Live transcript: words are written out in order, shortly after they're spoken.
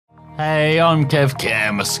Hey, I'm Kev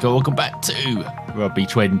Camus. Welcome back to Rugby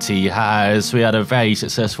 20. As we had a very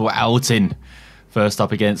successful outing. First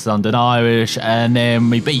up against London Irish, and then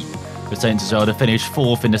we beat the Saints as well to finish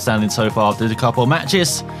 4th in the standings so far after a couple of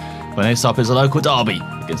matches. But next up is a local derby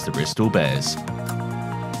against the Bristol Bears.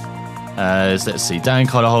 As let's see, Dan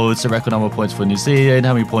Carter holds the record number of points for New Zealand.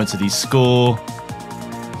 How many points did he score?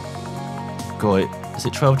 God, is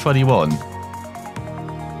it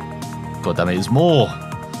 12-21? God damn it, it's more.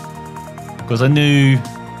 Because I knew,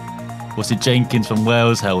 was it Jenkins from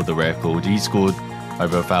Wales held the record? He scored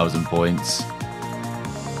over 1,000 points.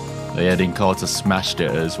 Yeah, then Carter smashed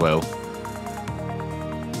it as well.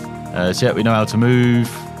 So yeah, we know how to move,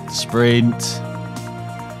 sprint,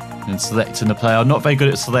 and selecting the player. I'm not very good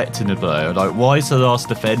at selecting the player. Like, why is the last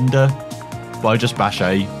defender? Why just bash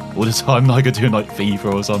A all the time like I do in like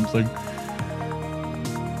FIFA or something?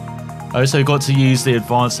 I also got to use the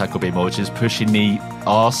advanced tackle a bit more, which is pushing the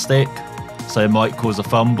R stick. So it might cause a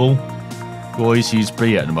fumble. We always use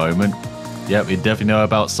B at the moment. Yeah, we definitely know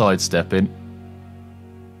about sidestepping.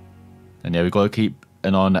 And yeah, we've got to keep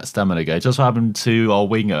an eye on that stamina gauge. That's what happened to our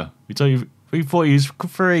winger. We thought he was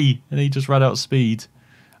free, and he just ran out of speed.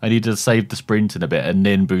 I need to save the sprinting a bit and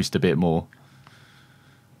then boost a bit more.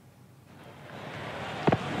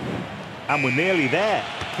 And we're nearly there.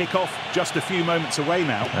 Kick-off just a few moments away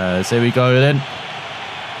now. So here we go then.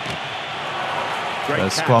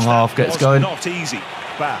 Scrum half gets going. Not easy.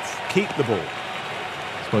 Bath, keep the ball.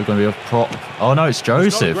 It's probably going to be a prop. Oh no, it's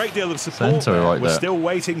Joseph. Not a great deal of support Centre right We're there. still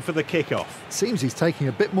waiting for the kick-off. Seems he's taking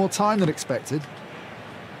a bit more time than expected.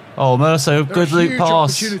 Oh, Mercer, good loop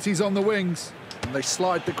pass. Opportunities on the wings. And they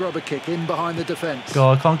slide the grubber kick in behind the defence.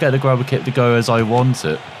 God, I can't get the grubber kick to go as I want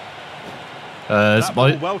it. That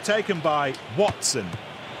ball well taken by Watson.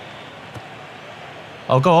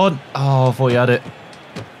 Oh, go on. Oh, I thought he had it.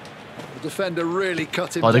 The defender really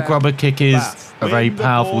cut him Like, the down. grubber kick is a very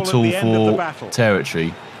powerful tool for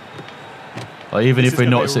territory. Like, even if we're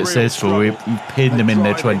not successful, we pin them in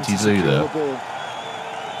their 22 there.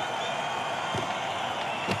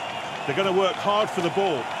 They're going to work hard for the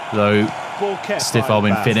ball. Though, stiff arm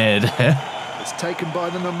in thin air there. It's taken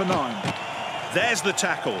by the number 9. There's the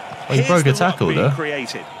tackle. Oh, he broke a tackle there.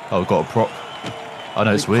 Created. Oh, got a prop. I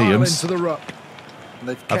know it's Williams. Into the ruck.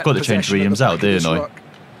 I've got to change Williams out, didn't I?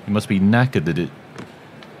 He must be knackered at it.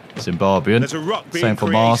 Zimbabwean. There's a ruck being Same for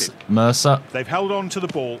created. Mercer. They've held on to the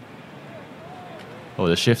ball. Oh,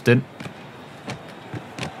 they're shifting.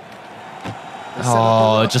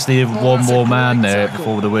 Oh, just needed one more man there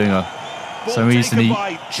before the winger. Ball Some reason taken he.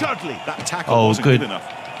 by Chudley. That tackle wasn't good. good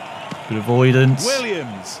enough. Good avoidance.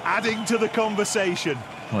 Williams adding to the conversation.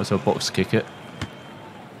 Might as well box kick it.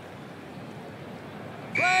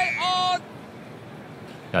 Play on.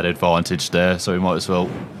 Had advantage there, so we might as well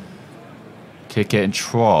kick it and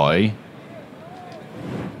try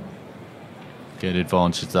get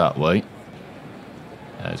advantage that way.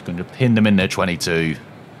 It's going to pin them in their 22.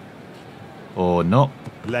 Or not.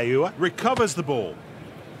 Leua recovers the ball.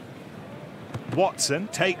 Watson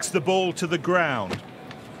takes the ball to the ground.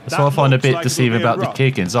 That's what I find a bit deceiving about the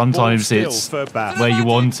kicking. Sometimes it's where you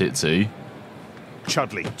want it to.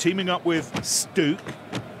 Chudley teaming up with Stook.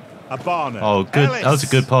 Abano. Oh, good. Ellis. That was a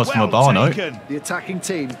good pass from Abano. The attacking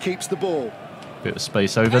team keeps the ball. Bit of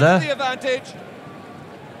space over there. The advantage.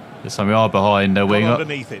 This time we are behind the winger.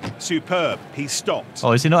 Underneath it. Superb. He's stopped.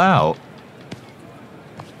 Oh, is he not out?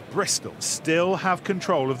 Bristol still have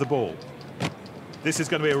control of the ball. This is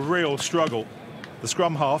going to be a real struggle. The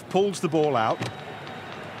scrum half pulls the ball out.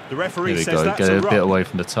 The referee says that's Get a a bit away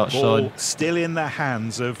from the touchline. Ball still in the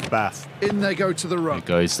hands of Bath. In they go to the ruck.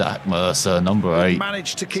 There goes Zach Mercer, number 8.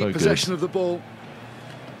 Managed to keep So possession of the ball.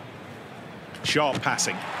 Sharp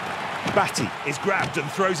passing. Batty is grabbed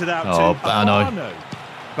and throws it out to Abano.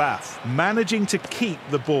 Bath managing to keep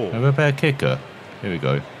the ball. Have a better kicker. Here we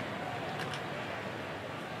go.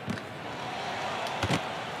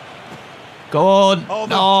 Go on.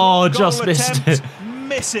 Oh, just missed it.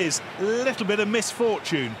 Misses. Little bit of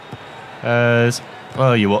misfortune.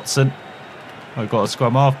 Well, you Watson. I've got a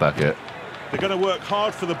scrum half back here. They're going to work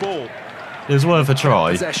hard for the ball. It was worth a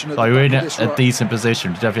try. Like, we're in a decent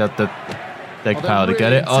position. Did you have the leg power to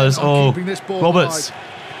get it? Roberts.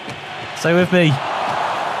 Stay with me.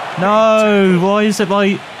 No. Why is it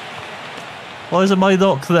my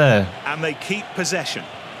lock there? And they keep possession.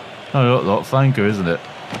 No, lock flanker, isn't it?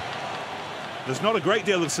 There's not a great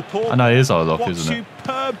deal of support. I know it is our lock, isn't it?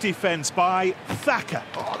 Superb defence by Thacker.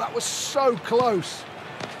 Oh, that was so close.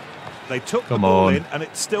 They took the ball in, and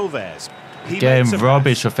it's still theirs. Again,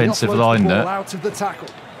 rubbish offensive line there. Out of the tackle.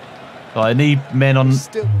 I need men on.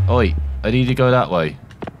 Oi, I need to go that way.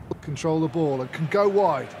 Control the ball and can go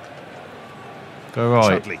wide. Go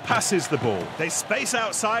right. Chudley passes the ball. They space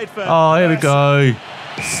outside for... Oh, here we go.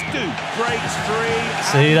 Stoop breaks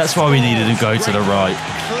free. See, that's why we needed him to go to the right.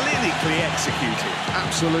 Clinically executed.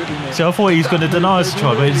 Absolutely, Nick. See, I thought he was going to deny us a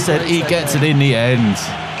try, but instead he gets it in the end.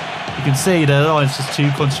 You can see the line's just too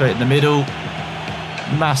concentrated in the middle.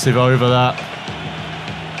 Massive over that.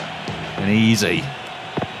 And easy.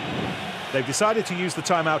 They've decided to use the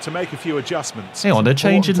timeout to make a few adjustments. Hang on, they're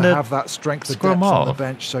changing To the have that strength of scrum depth on the half.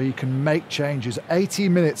 bench so you can make changes. 80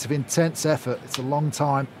 minutes of intense effort. It's a long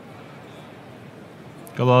time.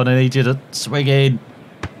 Come on, I need you to swing in.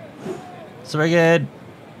 Swing in.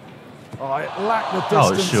 Oh, it lacked the Oh,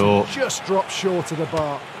 distance. it's short. Just dropped short of the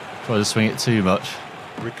bar. Try to swing it too much.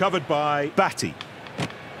 Recovered by Batty.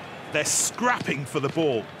 They're scrapping for the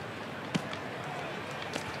ball.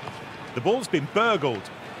 The ball's been burgled.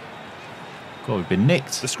 God, we've been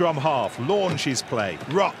nicked. The scrum half launches play.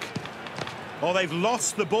 Rock. Oh, they've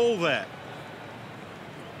lost the ball there.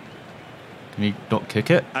 Can he not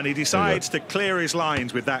kick it? And he decides to clear his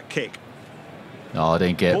lines with that kick. No, I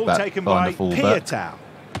didn't get Ball back taken behind by the fullback. Piatow.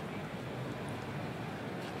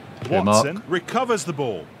 Clear Watson mark. recovers the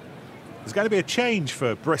ball. There's going to be a change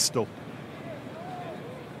for Bristol.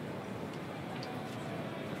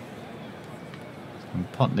 I'm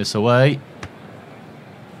punting this away.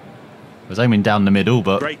 I was aiming down the middle,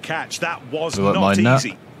 but Great catch. That was we won't not mind that.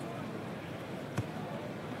 easy.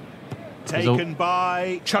 Taken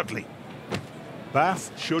by Chudley.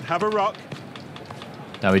 Bath should have a rock.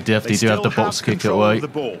 now we definitely do have the box kick control away. of the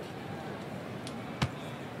ball.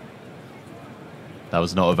 That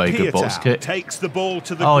was not a very good box Piatow kick. takes the ball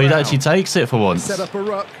to the Oh, he ground. actually takes it for once. Set up a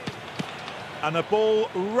ruck. And a ball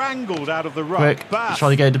wrangled out of the ruck. Quick, Bath. try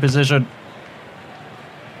to get into position.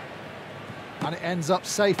 And it ends up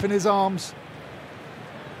safe in his arms.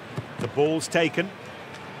 The ball's taken.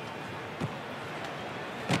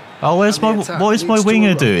 Oh, where's And the my attack what is my leads to a winger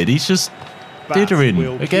ruck. doing? He's just Bath will dithering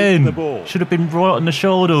keep again. the ball. Should have been right on the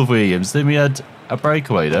shoulder of Williams. Then we had a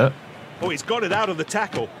breakaway there. Oh, he's got it out of the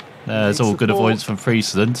tackle. There's all good Support. avoidance from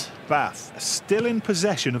Friesland. Bath still in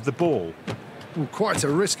possession of the ball. Ooh, quite a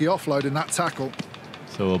risky offload in that tackle.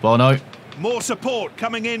 So Bono. More support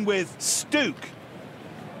coming in with Stook.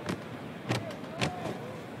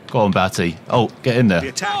 Go on, Batty. Oh, get in there. The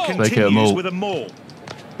attack Make it a continues maul. with a maul.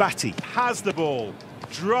 Batty has the ball,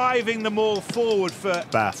 driving the maul forward for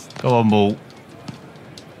Bath. Go on, Maul.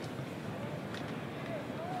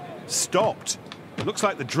 Stopped. It looks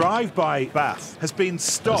like the drive by Bath has been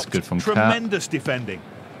stopped. good from Cat. Tremendous defending.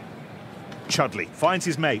 Chudley finds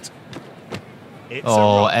his mate. It's a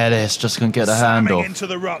Oh, rock. Ellis just couldn't get the hand Slamming off. into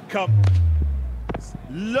the ruck. Come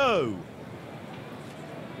low.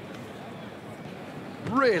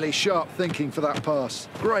 Really sharp thinking for that pass.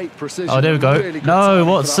 Great precision. Oh, there we go. Really good No, timing for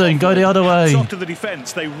that Watson, go the offload. other Hats way. off to the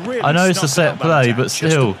defence. They really. I know it's a snuffed set out that play, attack. but Just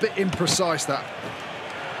still. a bit imprecise, that.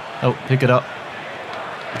 Oh, pick it up.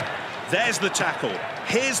 There's the tackle.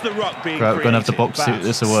 Here's the ruck being Right, we're gonna have to created. box Bath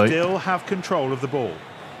this away. Still have control of the ball.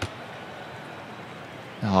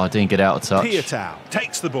 Oh, I didn't get out of touch. Piatow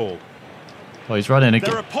takes the ball. Oh, he's running There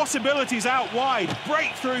again. are possibilities out wide.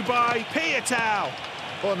 Breakthrough by Piatow.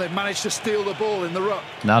 Oh, and they've managed to steal the ball in the ruck.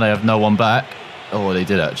 Now they have no one back. Oh, they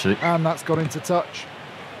did actually. And that's got into touch.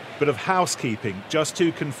 Bit of housekeeping just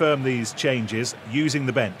to confirm these changes using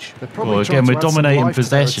the bench. They're probably Well, trying again, to we're add some dominating life to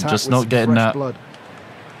their possession, attack just with not some getting fresh that. blood.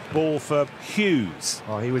 Ball for Hughes.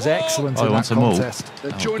 Oh, he was excellent Oh, he in that wants a maul. contest.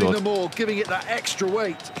 They're Oh, joining God. them all, giving it that extra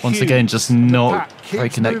weight. Once Hughes. again, just The not pack keeps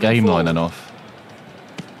breaking that moving game forward. line off.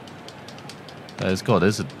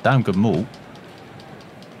 There's a damn good maul.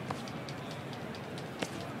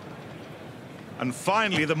 And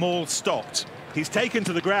finally the maul stopped. He's taken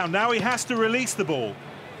to the ground. Now he has to release the ball.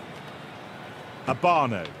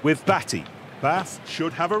 Abano with Batty. Bath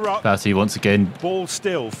should have a rock. Batty once again Ball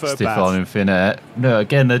still for stiff Bath. arming thin air. No,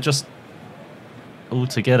 again, they're just all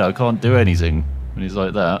together. I can't do anything when he's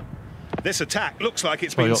like that. This attack looks like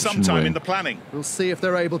it's Try been option some time wing. in the planning. We'll see if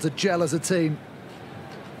they're able to gel as a team.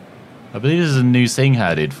 I believe there's a new thing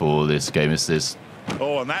added for this game. It's this.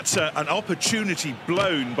 Oh, and that's an opportunity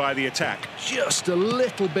blown by the attack. Just a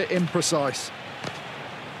little bit imprecise.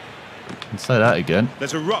 Let's say that again.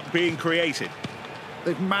 There's a ruck being created.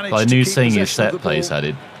 They've managed Like a to new keep thing is possession of set the plays ball.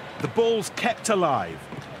 added. The ball's kept alive.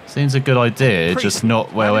 Seems a good idea, just Priestley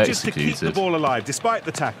not well manages to keep the executed. ball alive despite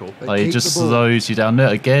the tackle. They Like, it keep just the ball. slows you down there.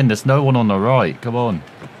 Again, there's no one on the right. Come on.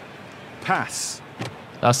 Pass.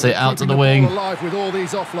 That's it, out to Keeping the ball wing. alive with all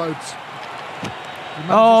these offloads. He manages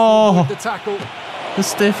to Oh. avoid the tackle. The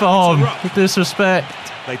stiff arm. ruck. The disrespect.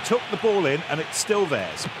 They took the ball in and it's still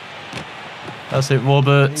theirs. That's it, Needs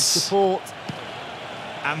Roberts. support.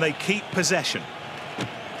 And they keep possession.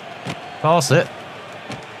 Pass it.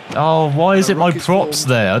 Oh, why is And it my a ruck is props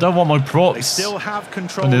formed. there? I don't want my They props still have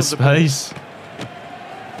control in of this the ball. space.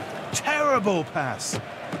 Terrible pass.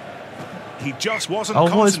 He just wasn't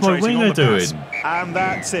Oh, what is my concentrating on winger the pass. doing? And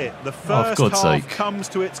that's it. The Oh, for first God's half sake. comes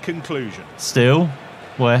to its conclusion. Still,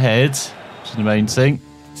 we're ahead, which is the main thing.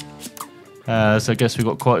 So I guess we've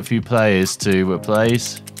got quite a few players to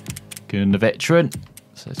replace. Getting the veteran.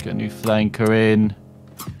 So let's get a new flanker in.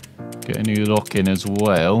 Get a new lock in as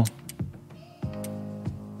well.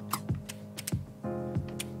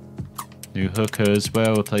 New hooker as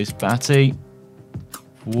well. Replace Batty.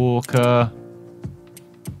 Walker.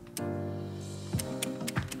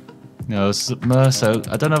 No, it's Mercer.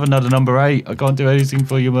 I don't have another number 8. I can't do anything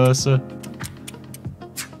for you, Mercer.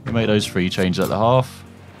 We'll make those 3 changes at the half.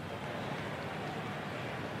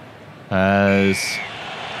 As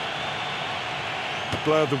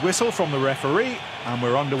Blow of the whistle from the referee, and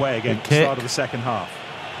we're underway again at the kick. start of the second half.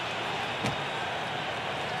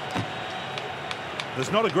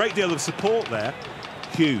 There's not a great deal of support there.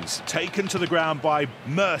 Hughes taken to the ground by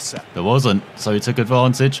Mercer. there wasn't, so he took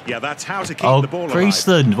advantage. Yeah, that's how to keep Oh, the ball alive.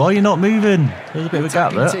 Priestland, why are you not moving? There's a bit of a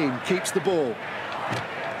gap Attacking there. team keeps the ball.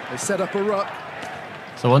 They set up a ruck.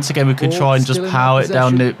 So once again, we can Ball try and still just in power it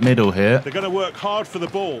down the possession. middle here. They're going to work hard for the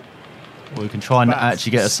ball. Or we can try and Bath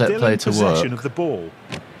actually get a set still play in to possession work. of the ball.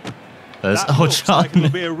 There's, That oh, looks like it'll Charlie.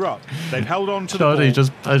 be a ruck. They've held on to the Charlie ball.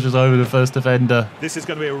 just pushes over the first defender. This is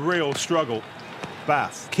going to be a real struggle.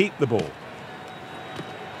 Bath keep the ball.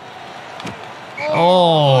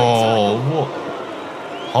 Oh,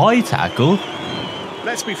 what? High tackle?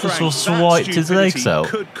 Let's be Just frank, sort of swiped that his legs stupidity out.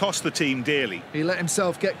 could cost the team dearly. He let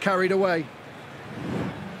himself get carried away.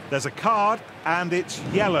 There's a card, and it's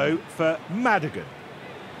yellow for Madigan.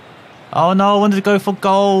 Oh no, I wanted to go for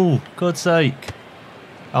goal. God's sake.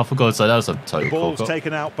 Oh, for God's sake, that was a total Ball's cock-up.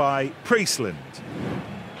 taken out by Priestland.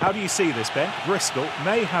 How do you see this, Ben? Bristol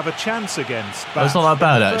may have a chance against Bath. It's not that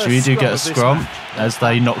bad, in the actually. You first do get a of this scrum match. as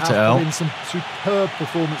they knocked it Have put out. in some superb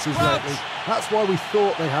performances lately. That's why we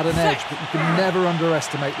thought they had an edge, but you can never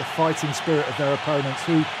underestimate the fighting spirit of their opponents,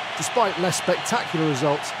 who, despite less spectacular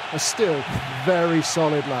results, are still very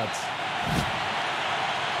solid lads.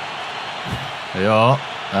 They are.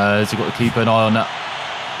 So you've got to keep an eye on that.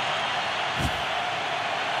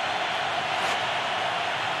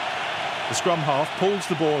 The scrum half pulls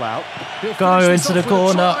the ball out. He'll Go finish this into the off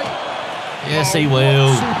with a corner. try. Yes, he What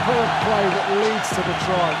will. superb play that leads to the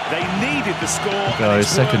try. They needed the score. Go, and it's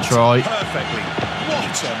second worked try. perfectly.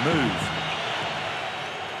 What a move.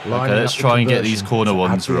 Lining let's up the try and get these conversion corner to add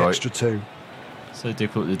ones the right. Extra 2. So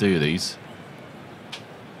difficult to do these.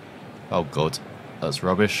 Oh god, that's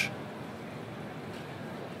rubbish.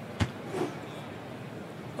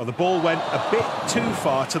 Well, the ball went a bit too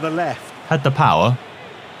far to the left. Had the power.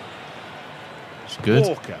 It's good.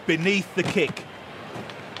 Walker beneath the kick.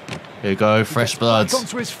 Here we go, fresh blood. Back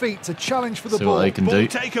onto his feet to challenge for the See ball. what they can Ball do.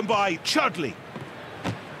 taken by Chudley.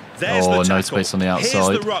 There's Oh, the no tackle. space on the Here's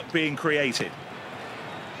outside. the ruck being created.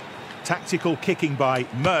 Tactical kicking by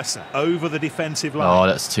Mercer over the defensive Oh, line.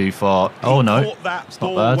 that's too far. He Oh no, caught that it's not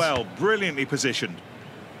ball bad. well, brilliantly positioned.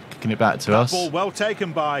 Kicking it back to That us. ball well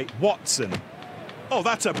taken by Watson. Oh,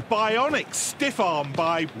 that's a bionic stiff arm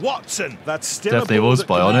by Watson. That's still Definitely a ball was that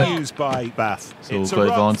can bionic. be used by Bath. So It's a good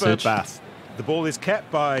ruck advantage. for Bath. The ball is kept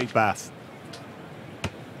by Bath.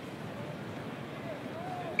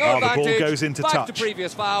 No the ball advantage. goes into Back touch. to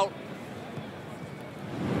previous foul.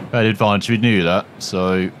 Had advantage, we knew that,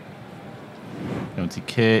 so penalty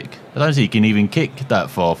kick. I don't think you can even kick that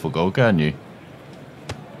far for goal, can you?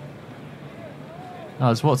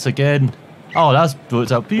 Oh, it's Watts again. Oh, that's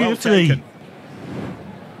worked out Well beautifully. taken.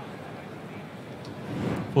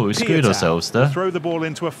 Thought we screwed Piatau ourselves there. Throw the ball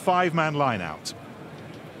into a 5-man line-out.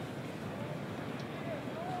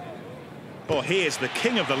 Oh, here's the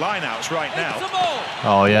king of the line-outs right It's now. the ball.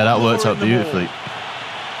 Oh yeah, that worked More out in the beautifully.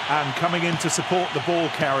 And coming in to support the ball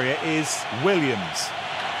carrier is Williams.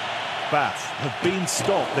 Bath have been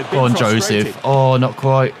stopped. They've been Go on, frustrated. Joseph. Oh, not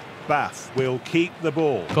quite. Bath will keep the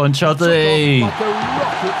ball. Go on, Chudley. Like a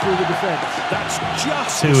rocket through the defence. That's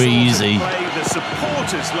just Too the sort easy. of play the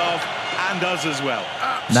supporters love and us as well.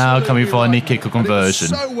 Now can we Absolutely find the right. kick or And it was conversion?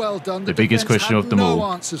 so well done. The biggest defence question had of them no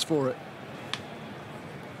all. answers for it.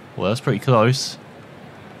 Well, that's pretty close.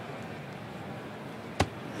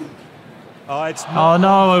 Oh, it's Oh, not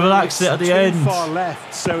no, I it's relaxed it at the too end. far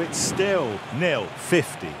left, so it's still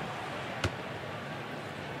 0-50.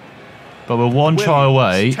 But we're one try Williams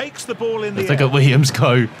away. takes the ball in the Let's look air. at Williams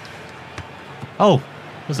go. Oh,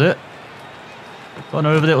 that's it. Gone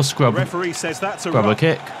over a little The scrub. referee says that's a Grab a ruck.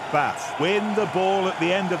 kick. Bath win the ball at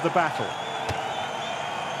the end of the battle.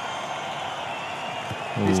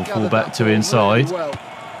 He's Ooh, gathered full back that to ball inside. really well.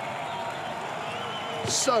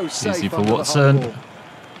 So safe Easy for under the high Watson. ball.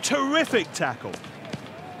 Terrific tackle.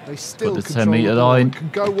 They still Got the control 10-metre the ball line. and can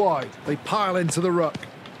go wide. They pile into the ruck.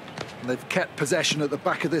 And they've kept possession at the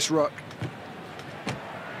back of this ruck.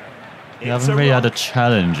 We haven't really had a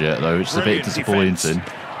challenge yet, though, which is a bit Brilliant disappointing.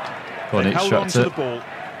 defence. Go on, They held on extract to the it. ball.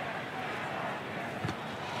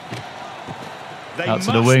 They Out to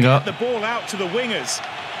the must winger. get the ball out to the wingers.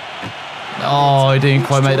 Oh, he didn't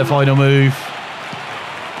quite make the final move.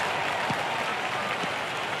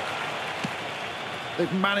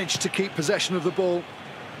 They've managed to keep possession of the ball.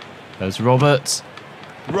 There's Roberts.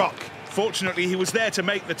 Rock. Fortunately, he was there to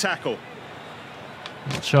make the tackle.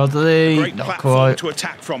 Chudley. Great Not platform quite. to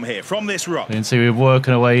attack from here, from this rock. You can see we're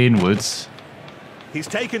working our way inwards. He's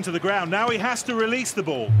taken to the ground. Now he has to release the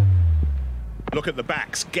ball. Look at the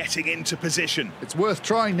backs getting into position. It's worth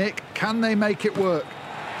trying, Nick. Can they make it work?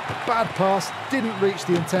 Bad pass, didn't reach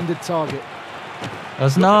the intended target.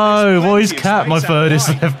 There's Look at no this, voice plenty of cap, my space out furthest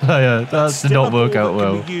wide. left player. That did Still not a work ball out that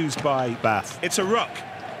well. can be used by Bath. It's a ruck.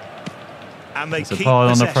 And they It's a keep pile on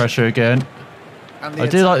the possession. pressure again. And the I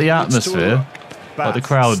do like the attack leads to a atmosphere. ruck. Like the Bath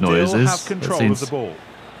crowd still noises. have That control of seems the ball.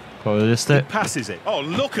 quite realistic. Passes it. Oh,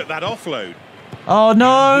 look at that offload. Oh And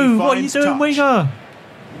no! he What are you finds doing, touch. winger?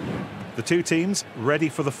 The two teams ready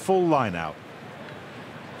for the full line out.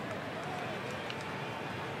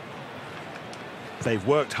 They've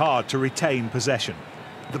worked hard to retain possession.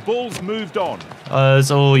 The ball's moved on.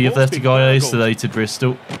 Oh, you've Ball's left a been guy burgled. isolated,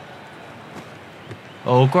 Bristol.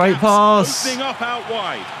 Oh, great pass! Opening up out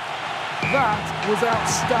wide. That was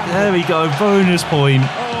outstanding. There we go, bonus point.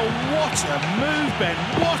 Oh, what a move, Ben.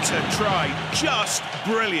 What a try. Just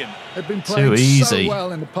brilliant. They've been playing easy. so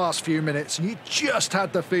well in the past few minutes, and you just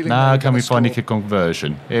had the feeling. Now they were can we gonna find a score. kick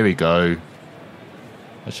conversion? Here we go.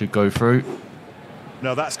 That should go through.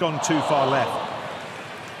 No, that's gone too far left.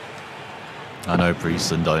 I know,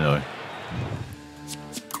 Priestland, I know.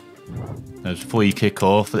 Now, before you kick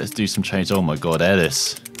off, let's do some change. Oh my god,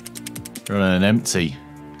 Ellis. Running an empty.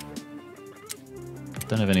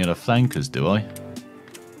 Don't have any other flankers, do I?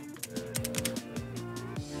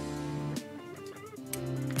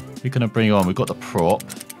 Who can I bring on? We've got the prop.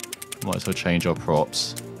 Might as well change our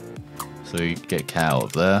props. So we get Cat out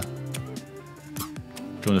of there.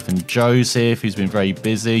 Jonathan Joseph, who's been very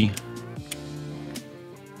busy.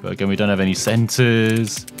 But again, we don't have any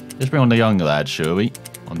centres. Let's bring on the younger lad, shall we?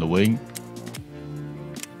 On the wing.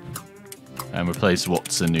 And replace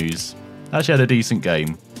Watson, who's actually had a decent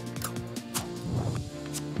game.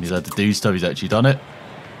 And he's had to do stuff, he's actually done it.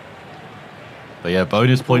 But yeah,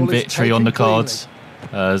 bonus point Ball is victory on the taken cards.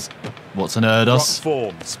 As Watson heard Rock us.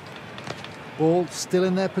 forms. Ball still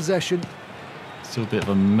in their possession. Still a bit of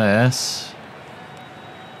a mess.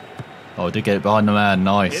 Oh, did get it behind the man, In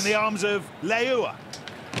nice. the arms of Leua.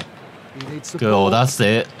 He needs the Good, ball. that's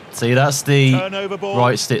it. See, that's the Turnover ball.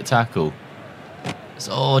 right stick tackle.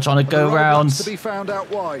 So trying to The go role round. wants to be found out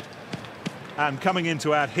wide. And coming in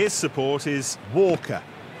to add his support is Walker.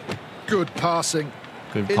 Good passing.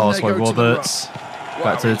 Good In pass they by go to the Roberts. Wow,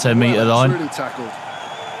 Back to the it's 10-metre well, line. Really tackled.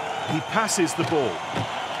 He passes the ball.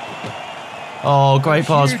 Oh, great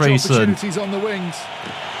pass, Huge Priestland. opportunities on the wings.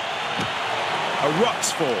 A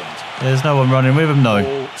ruck's formed. There's no one running with him, though.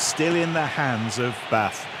 Ball still in the hands of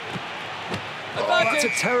Bath. Oh, that's a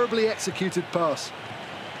terribly executed pass.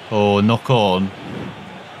 Oh, knock on.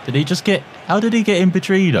 Did he just get... How did he get in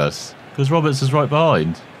between us? Because Roberts is right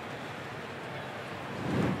behind.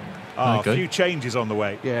 Ah, Okay. a few changes on the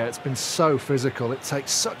way. Yeah, it's been so physical. It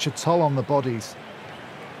takes such a toll on the bodies.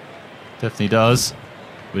 Definitely does.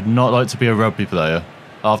 Would not like to be a rugby player.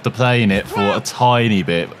 After playing it for a tiny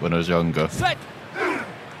bit when I was younger. Set.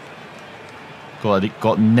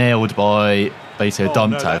 Got nailed by basically a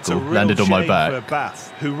dump no, that's a tackle. real Landed on my shame back. for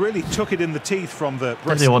Bath, who really took it in the teeth from the Definitely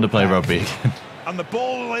Bristol want to play pack. rugby again. And the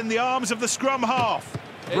ball in the arms of the scrum half.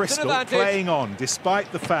 an Bristol advantage. playing on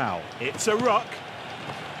despite the foul. It's a ruck.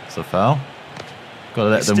 It's a foul. Got to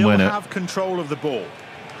let They them still win it. have control of the ball.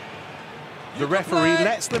 The You can referee play.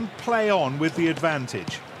 lets them play on with the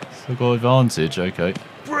advantage. Still got advantage, okay.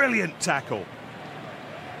 Brilliant tackle.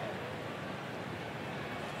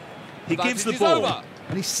 He gives the Advantage is ball. over.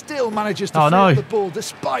 And he still manages to Oh, free no. up the ball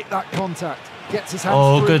despite that contact. Gets his hands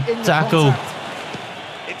Oh, through good in the tackle. contact.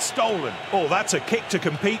 It's stolen. Oh, that's a kick to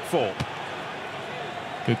compete for.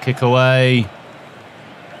 Good kick away.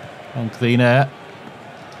 Unclean it.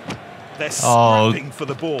 They're Oh. scrapping for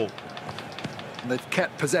the ball. And they've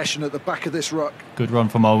kept possession at the back of this ruck. Good run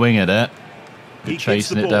from our winger there. He Good gets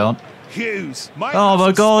chasing the it ball. down. Hughes. might Oh have my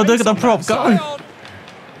some God, look space at the on prop that go. side. Play on.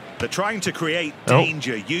 They're trying to create Oh.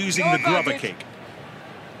 danger using No the grubber advantage. kick.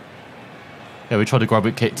 Yeah, we tried to grab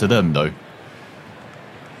it kick to them though.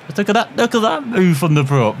 Look at that move from the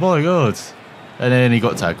prop. My God. And then he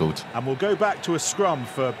got tackled. And we'll go back to a scrum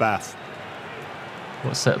for Bath.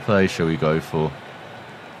 What set play shall we go for?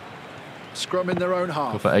 Scrum in their own Go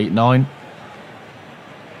half. for 8-9.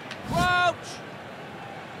 Crouch.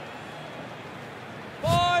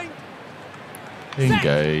 Bind.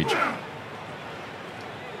 Engage.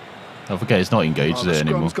 I forget it's not engaged The there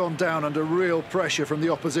anymore. scrum's gone down under real pressure from the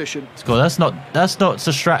opposition. Cool. That's not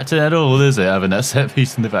distracting at all, is it? Having that set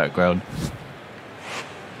piece in the background.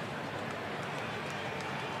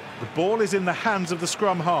 The ball is in the hands of the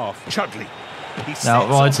scrum half. Chudley. He Now sets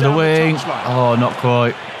right off to the down wing. touchline. Oh, not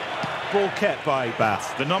quite. Ball kept by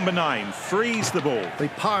Bath. The number 9 frees the ball. They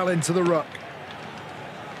pile into the ruck.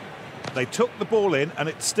 They took the ball in and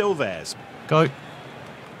it's still theirs. Go.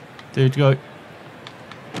 Dude, go.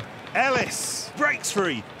 Ellis breaks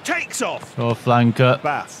free, takes off. Oh, flanker.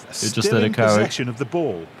 Bath You're just still let in it carry. possession of the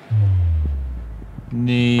ball.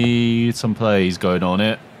 Need some plays going on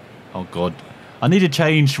it. Oh, God. I need to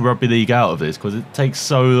change Rugby League out of this because it takes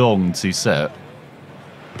so long to set.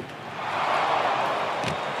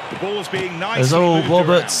 The ball's being nicely There's all moved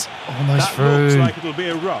Roberts. around. Almost That looks through. like it'll be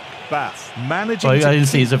a ruck. Bath managing I to didn't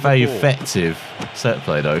see keep it's a the very ball. effective set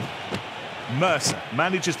play, though. Mercer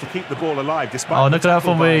manages to keep the ball alive despite Oh, the look at that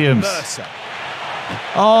tackle from by Williams. Mercer.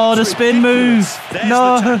 Oh, the It's spin ridiculous. move. There's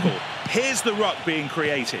No. the tackle. Here's the ruck being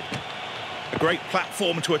created. A great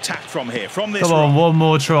platform to attack from here. From this Come on, ruck. one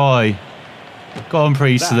more try. Go on,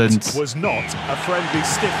 Priestland. That was not a friendly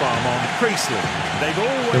stiff arm on Priestland. They've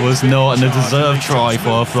always It was been not, and a in charge deserved they try just for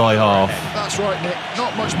a moved fly further half. ahead. That's right, Nick.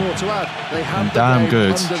 Not much more to add. They have the Damn game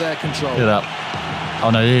good. under their control. Look at that. Oh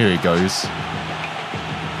no, here he goes.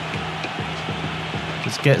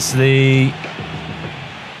 Just gets the...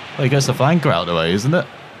 Well, he gets the flanker out of the way, isn't it?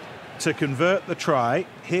 To convert the try,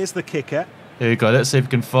 here's the kicker. Here we go. Let's see if we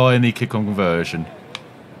can find the kick-on conversion.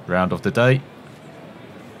 Round off the day.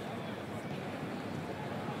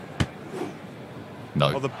 No.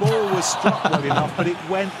 Well, the ball was struck well enough, but it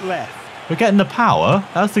went left. We're getting the power.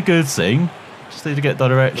 That's the good thing. Just need to get the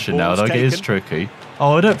direction The now. ball's Like, it is taken. tricky.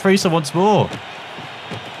 Oh, I don't Priestland once more.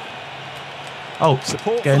 Oh,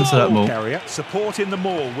 Support get for into the that ball maul. carrier. Support in the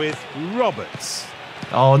maul with Roberts.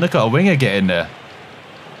 Oh, look at a winger get in there.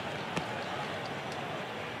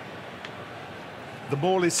 The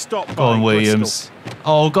ball is stopped Go by on, Bristol. Williams.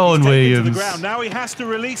 Oh, go on, He's taken to the Williams. ground. Now he has to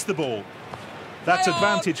release the ball. That's Play on.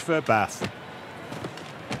 advantage for Bath.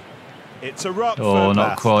 It's a ruck Oh, for not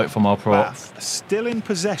Bath. quite from our prop. Bath still in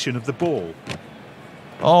possession of the ball.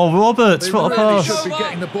 Oh, Roberts, They what a really pass. should be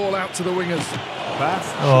getting the ball out to the wingers. Bath.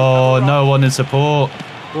 should Oh, have a no ruck. one in support.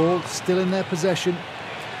 Ball still in their possession.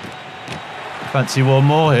 Fancy one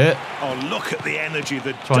more hit. Oh, look at the energy.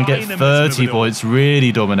 The Try and get dynamism 30 of it all. points.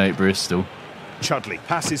 Really dominate Bristol. Chudley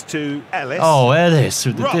passes to Ellis. Oh, Ellis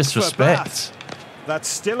with the Ruck for disrespect. Bath. That's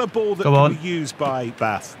still a ball that Go can on. be used by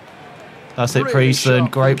Bath. That's it, Really Priestland.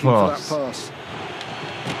 sharp Great thinking for pass. that pass.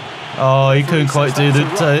 Oh, he couldn't quite do the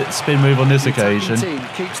That's spin move on this The attacking occasion. team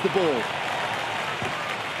keeps the ball.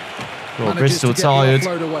 Oh, Manages Bristol to get the tired.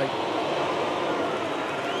 offload away.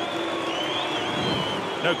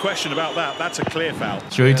 No question about that. That's a clear foul.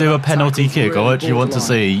 Should we do a that penalty tackle's kick? I really actually want to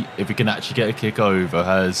borderline. see if we can actually get a kick over.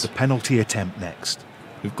 As Penalty attempt next.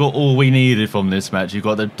 we've got all we needed from this match. We've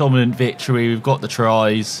got the dominant victory. We've got the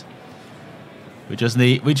tries. We just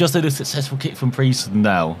need a successful kick from Priestland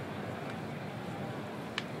now.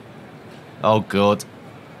 Oh God!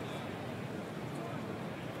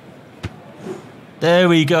 There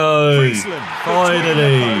we go. Priestland between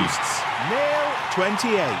the Finally. posts. Nil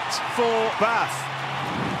 28 for Bath.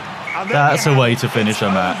 And there That's we a have way it. to finish It's a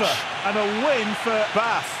match. over. And a win for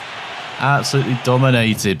Bath. Absolutely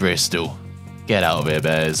dominated Bristol. Get out of here,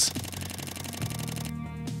 Bears.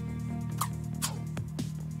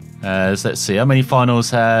 Let's see, how many finals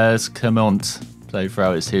has Clermont played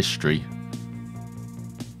throughout its history?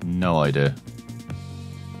 No idea.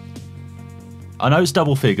 I know it's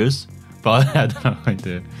double figures, but I had no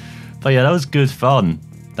idea. But yeah, that was good fun,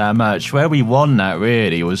 that match. Where we won that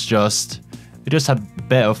really was just, we just had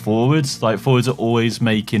better forwards. Like, forwards are always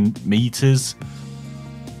making meters.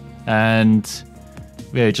 And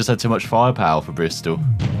yeah, it just had too much firepower for Bristol.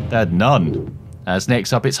 They had none. As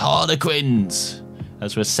next up, it's Harlequins.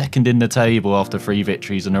 As we're second in the table after 3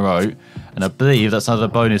 victories in a row. And I believe that's another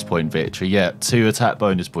bonus point victory. Yeah, 2 attack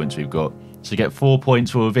bonus points we've got. So you get 4 points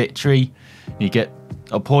for a victory. You get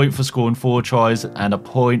a point for scoring 4 tries and a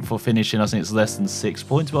point for finishing, I think it's less than 6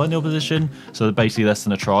 points behind the opposition. So basically less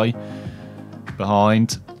than a try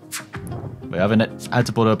behind. We haven't had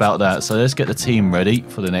to bother about that. So let's get the team ready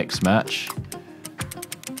for the next match.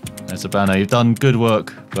 There's a banner. You've done good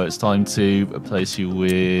work, but it's time to replace you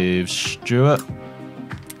with Stuart.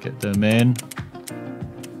 Get them in.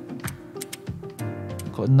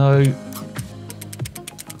 Got no... I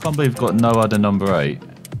can't believe we've got no other number 8.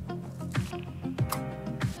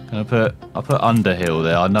 I'll put Underhill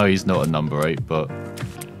there. I know he's not a number 8, but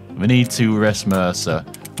we need to rest Mercer.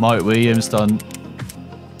 Mike Williams done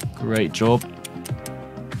a great job.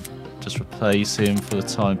 Just replace him for the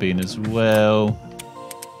time being as well.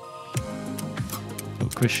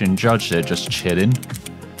 Got Christian Judge there just chilling.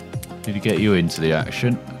 Need to get you into the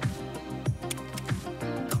action.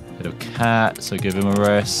 Little Cat, so give him a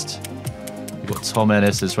rest. We've got Tom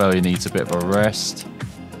Ennis as well, he needs a bit of a rest.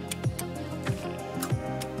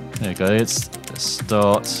 There you go, let's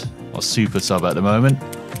start our super sub at the moment.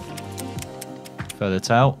 Fill it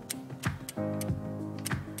out.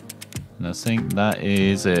 And I think that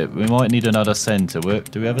is it. We might need another centre.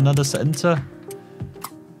 Do we have another centre?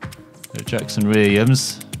 Jackson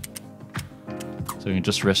Williams. So we can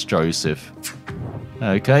just rest Joseph.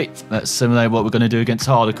 Okay, let's simulate what we're going to do against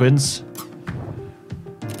Harlequins.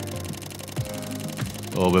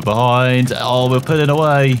 Oh, we're behind. Oh, we're putting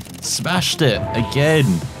away. Smashed it again.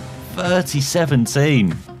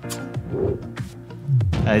 30-17.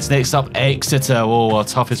 It's next up Exeter. Oh, our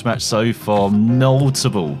toughest match so far.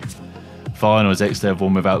 Multiple finals. Exeter have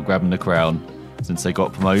won without grabbing the crown since they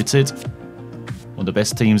got promoted. One of the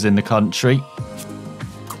best teams in the country.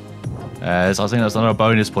 So I think that's another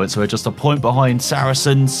bonus point. So we're just a point behind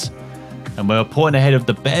Saracens. And we're a point ahead of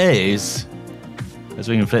the Bears, as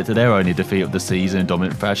we inflicted their only defeat of the season in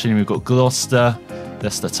dominant fashion. We've got Gloucester,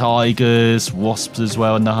 Leicester Tigers, Wasps as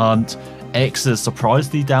well in the hunt. Exeter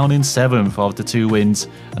surprisingly down in 7th after 2 wins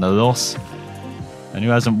and a loss. And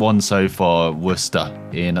who hasn't won so far? Worcester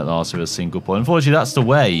in at last with a single point. Unfortunately, that's the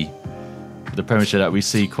way of the Premiership that we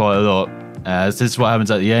see quite a lot. As this is what happens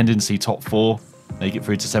at the end. And see top 4 make it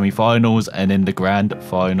through to semi-finals and then the grand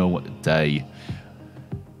final day.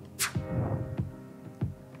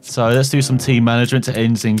 So let's do some team management to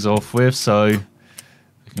end things off with. So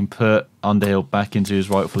we can put Underhill back into his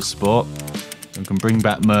rightful spot. We can bring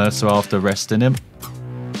back Mercer after resting him.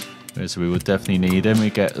 So we will definitely need him. We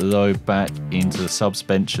get Lowe back into the subs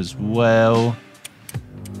bench as well.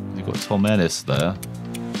 We've got Tom Ennis there.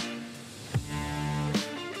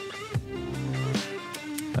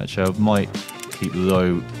 Actually, I might keep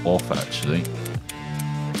Lowe off actually.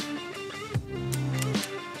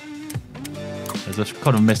 I've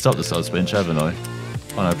kind of messed up the subs bench, haven't I?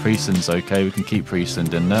 Oh no, Priestland's okay. We can keep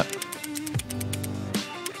Priestland in there.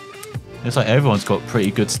 It's like everyone's got pretty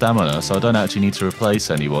good stamina, so I don't actually need to replace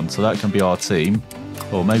anyone. So that can be our team.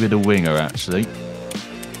 Or maybe the winger, actually.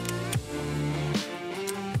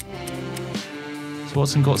 So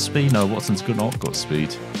Watson got speed? No, Watson's not got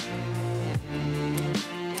speed.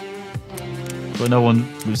 Got no one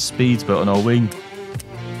with speed but on our wing.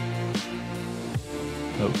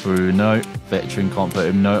 Got Bruno. Veteran, can't put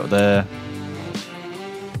him note there.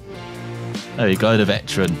 There you go, the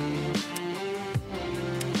veteran.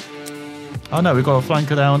 Oh no, we've got a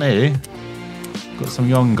flanker down here. Got some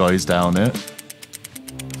young guys down here.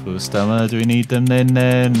 Full stamina, do we need them then?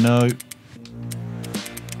 No.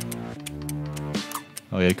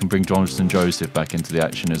 Oh yeah, you can bring Jonathan Joseph back into the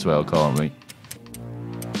action as well, can't we?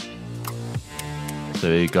 So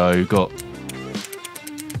there you go, we've got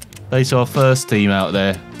basically our first team out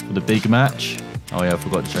there for the big match. Oh yeah, I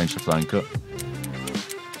forgot to change the flanker.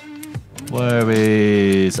 Where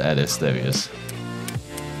is Ellis? There he is.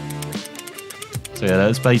 So yeah,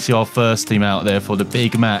 that's basically our first team out there for the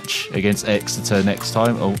big match against Exeter next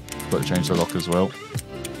time. Oh, got to change the lock as well.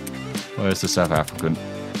 Where's the South African?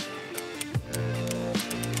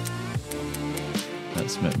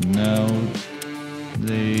 That's McNally.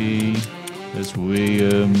 There's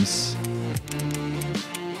Williams.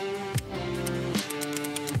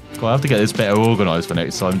 God, I have to get this better organised for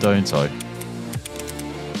next time, don't I?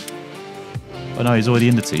 Oh no, he's already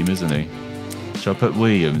in the team, isn't he? Shall I put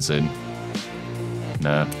Williams in?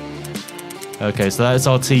 No. Okay, so that's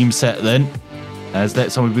our team set then. As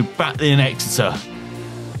next time we'll be back in Exeter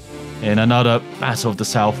in another Battle of the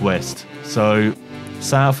Southwest. So,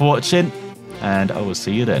 thanks for watching, and I will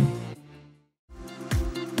see you then.